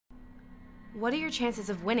What are your chances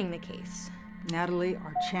of winning the case? Natalie,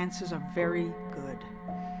 our chances are very good.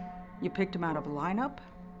 You picked him out of a lineup.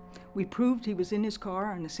 We proved he was in his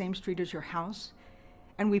car on the same street as your house.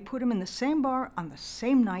 And we put him in the same bar on the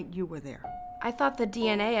same night you were there. I thought the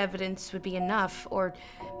DNA evidence would be enough, or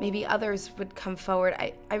maybe others would come forward.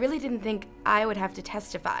 I really didn't think I would have to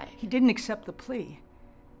testify. He didn't accept the plea.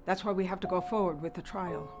 That's why we have to go forward with the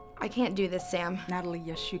trial. I can't do this, Sam. Natalie,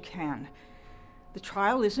 yes, you can. The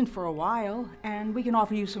trial isn't for a while, and we can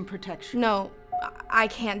offer you some protection. No, I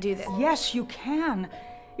can't do this. Yes, you can.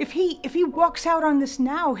 If he walks out on this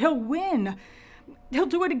now, he'll win. He'll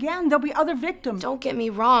do it again. There'll be other victims. Don't get me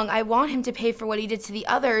wrong. I want him to pay for what he did to the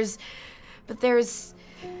others, but there's...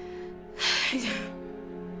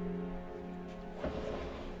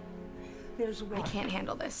 There's what? I can't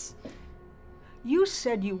handle this. You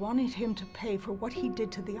said you wanted him to pay for what he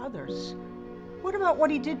did to the others. What about what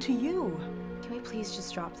he did to you? Can we please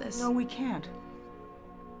just drop this? No, we can't.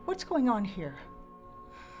 What's going on here?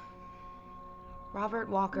 Robert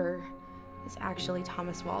Walker is actually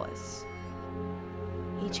Thomas Wallace.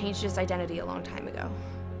 He changed his identity a long time ago.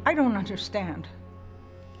 I don't understand.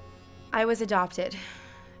 I was adopted,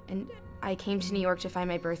 and I came to New York to find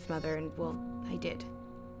my birth mother, and, well, I did.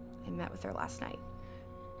 I met with her last night.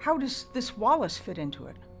 How does this Wallace fit into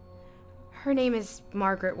it? Her name is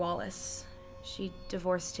Margaret Wallace. She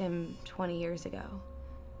divorced him 20 years ago.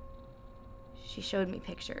 She showed me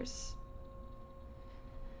pictures.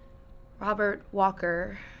 Robert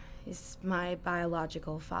Walker is my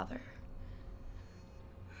biological father.